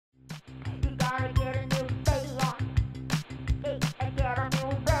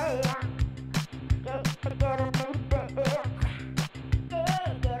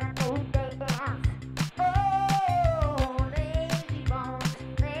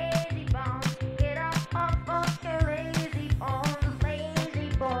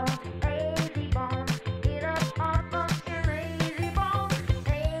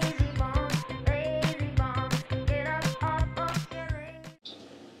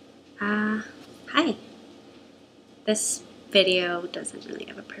Uh, Hi. This video doesn't really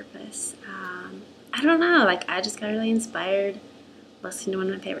have a purpose. I don't know, like I just got really inspired listening to one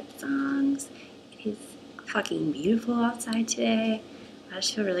of my favorite songs. It is fucking beautiful outside today. I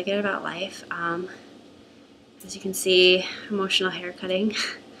just feel really good about life. As you can see, emotional hair cutting.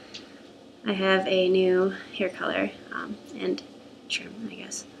 I have a new hair color and trim, I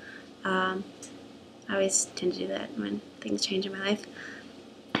guess. I always tend to do that when things change in my life.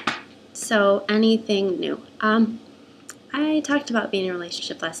 So anything new? I talked about being in a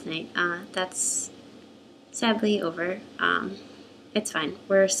relationship last night. That's sadly over. It's fine.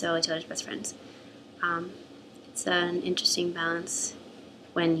 We're still each other's best friends. It's an interesting balance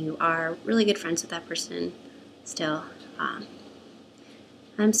when you are really good friends with that person still.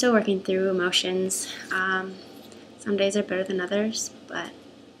 I'm still working through emotions. Some days are better than others, but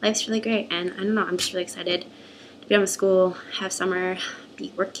life's really great, and I don't know, I'm just really excited to be out of school, have summer,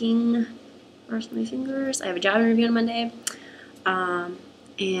 be working, cross my fingers. I have a job interview on Monday.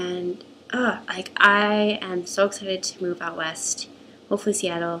 Like I am so excited to move out west, hopefully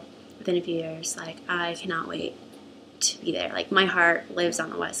Seattle within a few years. Like I cannot wait to be there. Like my heart lives on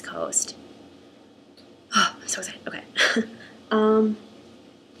the West Coast. Oh, I'm so excited. Okay.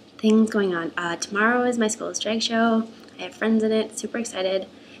 Things going on. Tomorrow is my school's drag show. I have friends in it. Super excited.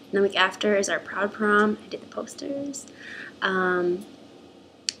 And the week after is our Proud Prom. I did the posters. I'm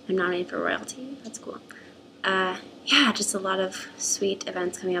nominated for royalty. That's cool. Yeah, just a lot of sweet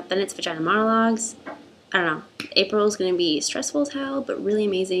events coming up. Then it's Vagina Monologues. I don't know. April is going to be stressful as hell, but really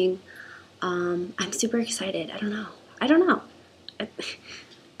amazing. I'm super excited. I don't know.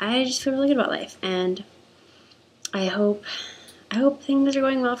 I just feel really good about life, and I hope things are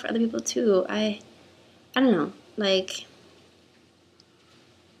going well for other people too. I don't know. Like,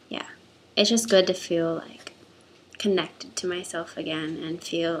 yeah, it's just good to feel like connected to myself again and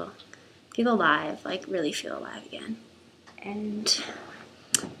feel alive. Like really feel alive again. And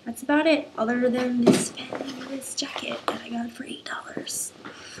that's about it, other than this jacket that I got for $8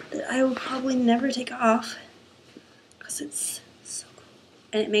 that I will probably never take off because it's so cool.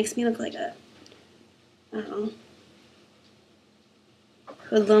 And it makes me look like a, I don't know,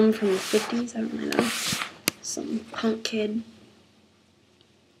 hoodlum from the 50s. I don't really know. Some punk kid.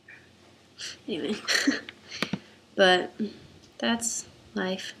 Anyway. But that's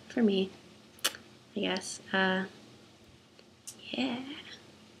life for me, I guess. Yeah.